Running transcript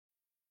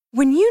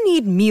When you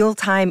need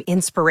mealtime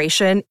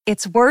inspiration,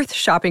 it's worth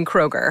shopping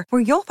Kroger,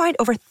 where you'll find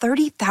over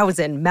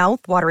 30,000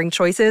 mouth-watering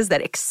choices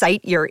that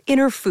excite your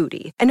inner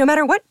foodie. And no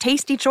matter what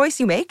tasty choice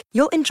you make,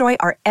 you'll enjoy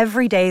our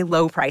everyday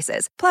low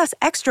prices, plus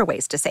extra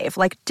ways to save,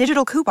 like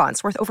digital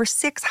coupons worth over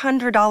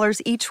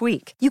 $600 each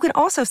week. You can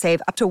also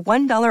save up to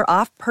 $1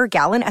 off per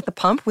gallon at the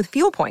pump with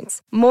fuel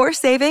points. More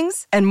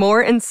savings and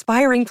more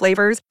inspiring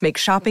flavors make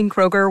shopping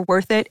Kroger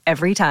worth it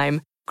every time.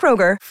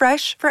 Kroger,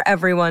 fresh for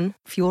everyone.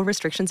 Fuel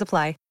restrictions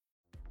apply.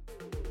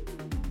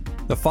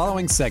 The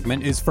following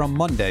segment is from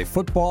Monday,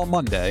 Football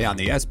Monday, on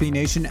the SB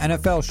Nation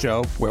NFL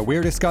Show, where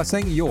we're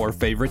discussing your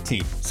favorite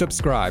team.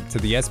 Subscribe to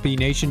the SB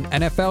Nation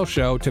NFL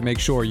Show to make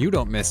sure you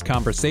don't miss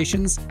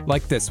conversations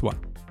like this one.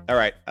 All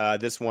right,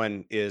 this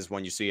one is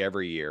one you see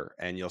every year,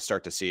 and you'll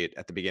start to see it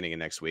at the beginning of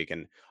next week.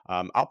 And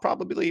I'll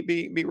probably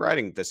be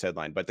writing this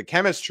headline, but the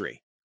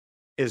chemistry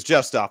is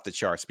just off the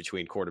charts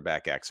between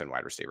quarterback X and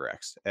wide receiver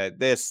X.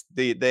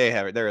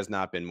 There has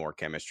not been more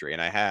chemistry,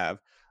 and I have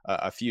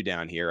a few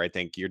down here. I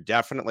think you're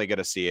definitely going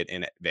to see it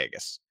in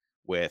Vegas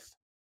with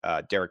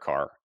Derek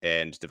Carr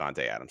and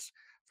Devontae Adams,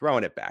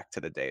 throwing it back to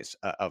the days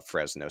of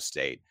Fresno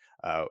State.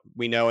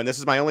 We know, and this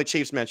is my only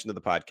Chiefs mention of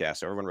the podcast,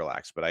 so everyone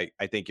relax, but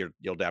I think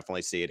you'll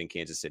definitely see it in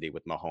Kansas City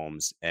with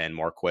Mahomes and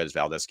Marquez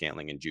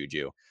Valdez-Scantling and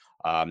Juju.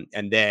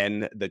 And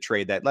then the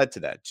trade that led to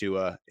that,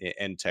 Tua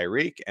and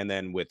Tyreek, and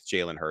then with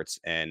Jalen Hurts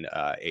and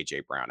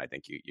A.J. Brown, I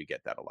think you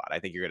get that a lot. I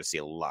think you're going to see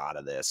a lot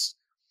of this.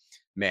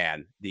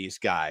 Man, these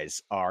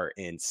guys are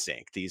in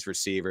sync. These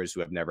receivers who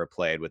have never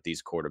played with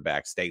these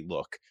quarterbacks, they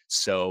look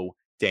so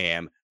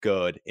damn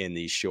good in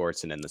these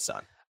shorts and in the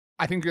sun.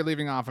 I think you're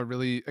leaving off a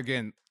really,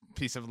 again,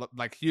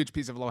 huge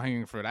piece of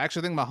low-hanging fruit. I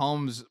actually think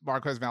Mahomes,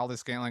 Marquez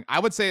Valdez-Scantling, I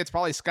would say it's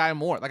probably Sky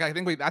Moore. Like, I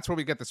think that's where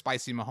we get the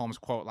spicy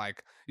Mahomes quote.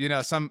 Like,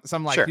 some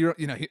like, sure. hero,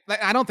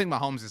 I don't think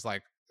Mahomes is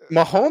like.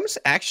 Mahomes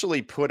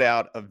actually put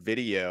out a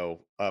video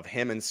of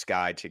him and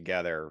Sky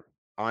together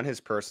on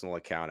his personal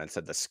account and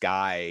said the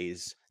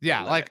skies.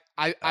 Yeah, like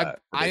I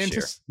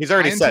he's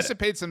already said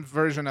anticipate some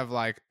version of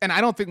like, and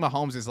I don't think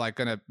Mahomes is like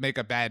gonna make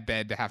a bad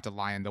bed to have to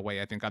lie in the way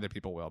I think other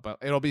people will, but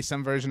it'll be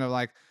some version of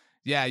like,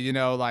 yeah,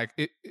 like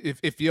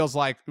it feels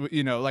like,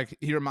 like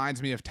he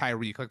reminds me of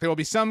Tyreek. Like there will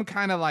be some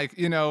kind of like,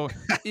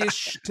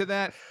 ish to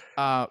that.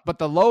 But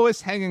the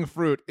lowest hanging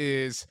fruit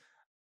is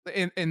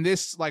in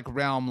this like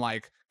realm,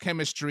 like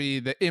chemistry,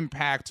 the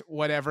impact,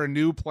 whatever,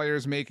 new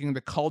players making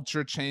the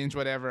culture change,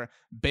 whatever.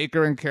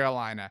 Baker in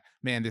Carolina,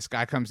 man, this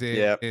guy comes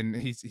in and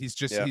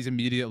he's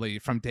immediately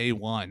from day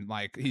one,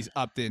 like he's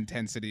upped the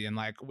intensity and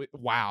like,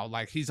 wow,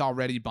 like he's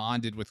already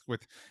bonded with,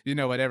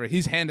 whatever.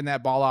 He's handing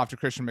that ball off to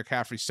Christian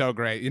McCaffrey. So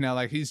great.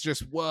 Like he's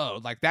just,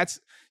 whoa, like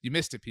you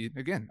missed it, Pete.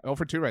 Again, 0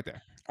 for 2 right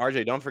there.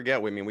 RJ, don't forget,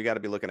 we got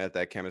to be looking at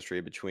that chemistry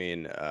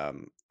between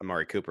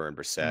Amari Cooper and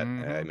Brissett.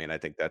 Mm-hmm. I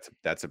think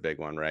that's a big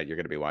one, right? You're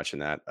going to be watching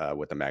that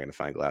with a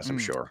magnifying glass, I'm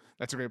sure.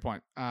 That's a great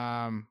point.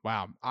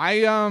 Wow.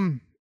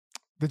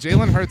 The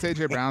Jalen Hurts,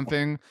 AJ Brown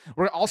thing.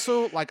 We're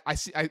also like,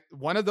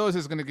 one of those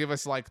is going to give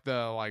us like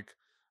the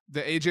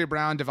AJ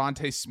Brown,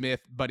 Devontae Smith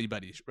buddy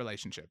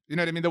relationship. You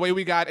know what I mean? The way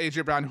we got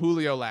AJ Brown,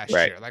 Julio last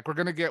year. Like we're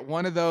going to get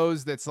one of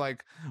those that's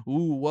like,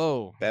 ooh,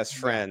 whoa. Best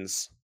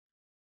friends.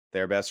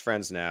 They're best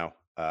friends now.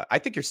 I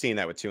think you're seeing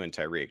that with Tua and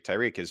Tyreek.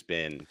 Tyreek has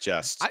been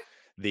just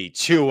the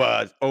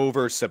Tua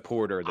over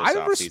supporter this offseason.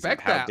 I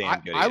respect that.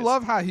 I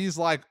love how he's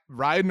like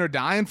riding or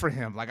dying for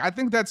him. Like I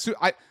think that's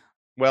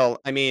Well,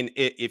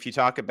 if you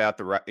talk about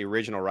the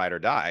original ride or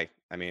die,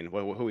 who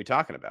are we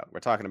talking about? We're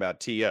talking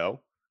about T.O.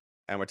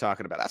 and we're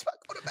talking about that's what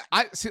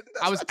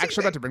I was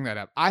actually about to bring that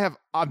up.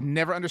 I've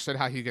never understood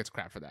how he gets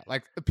crap for that.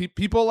 Like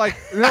people like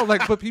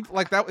but people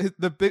like that.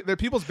 The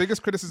people's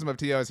biggest criticism of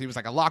T.O. is he was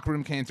like a locker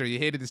room cancer. He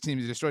hated his team.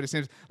 He destroyed his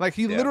teams. Like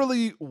he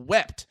literally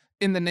wept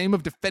in the name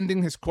of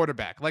defending his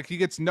quarterback. Like he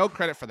gets no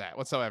credit for that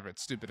whatsoever.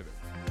 It's stupid of it.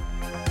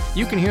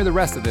 You can hear the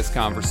rest of this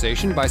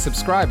conversation by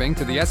subscribing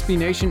to the SB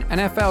Nation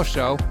NFL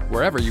Show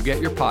wherever you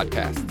get your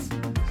podcasts.